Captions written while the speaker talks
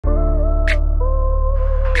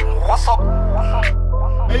What's up?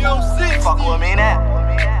 Hey, yo, six. Fuck with me now.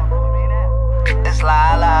 It's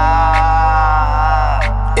la la.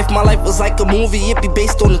 If my life was like a movie, it'd be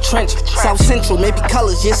based on the trench. South Central, maybe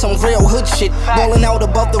colors, yeah, some real hood shit. Ballin' out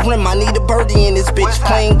above the rim, I need a birdie in this bitch.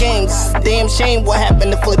 Playing games, damn shame what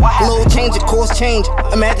happened to flip. Little change, of course change.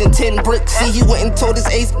 Imagine 10 bricks, see he went and told his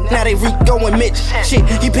ace, now they Rico and Mitch. Shit,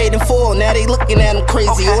 he paid in full, now they looking at him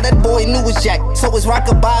crazy. Oh, that boy knew his jack, so it's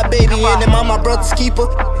rock-a-bye, baby. And then my brother's keeper,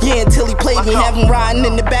 yeah, until he played me. Have him riding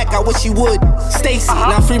in the back, I wish he would. Stacy,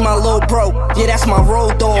 now free my little bro, yeah, that's my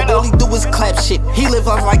road dog. All he do is clap shit, he live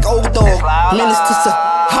life like old dog. Minister,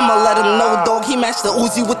 I'ma let him know, dog. He matched the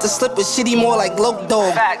Uzi with the slippers, shit, he more like low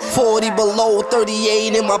dog. 40 below,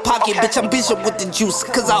 38 in my pocket, bitch, I'm Bishop with the juice,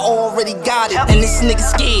 cause I already got it. And this nigga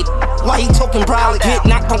scared, why he talking brolic? Get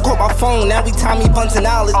knocked on, call my phone, every time he buntin'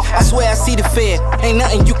 knowledge. I swear I see the fear, ain't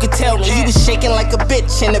nothing you can tell me. He was shaking like a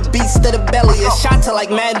bitch and the beast of the belly. A shot to like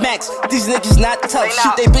Mad Max, these niggas not tough.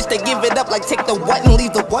 Shoot they bitch, they give it up like take the what and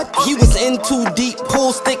leave the what. He was in too deep,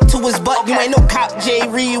 pull stick to his butt. You ain't no cop, J.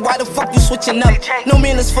 Reed, why the fuck you switching up? No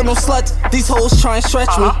manners for no sluts, these hoes try and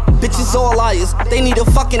stretch me. Bitches all liars, they need a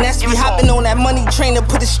fucking SB. Hopping on that money train to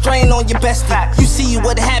put a strain on your bestie. You see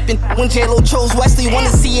what happened when J-Lo chose Wesley. Wanna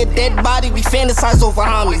see a dead body, we fantasize over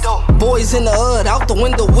homies. Boys in the hood, out the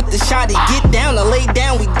window with the shotty. Get down or lay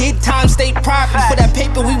down, we did time, state property. For that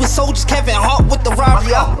paper, we was soldiers, Kevin Hart with the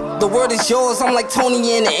robbery. The word is yours, I'm like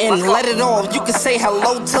Tony in the end. Let it off, you can say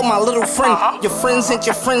hello to my little friend. Your friends ain't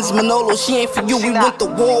your friends, Manolo, she ain't for you. We went to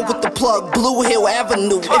war with the plug, Blue Hill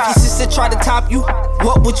Avenue. If your sister try to top you,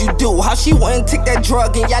 what would you do? How she wouldn't take that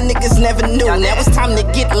drug and y'all niggas never knew. Now it's time to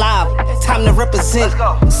get live, time to represent.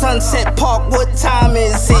 Sunset Park, what time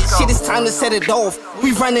is it? Shit, it's time to set it off.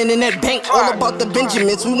 We running in that bank, all about the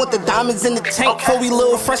Benjamins. We want the diamonds in the tank. Before we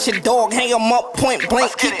little fresher dog, hang 'em up point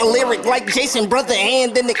blank. Keep a lyric like Jason, brother,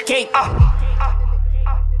 hand in the cake.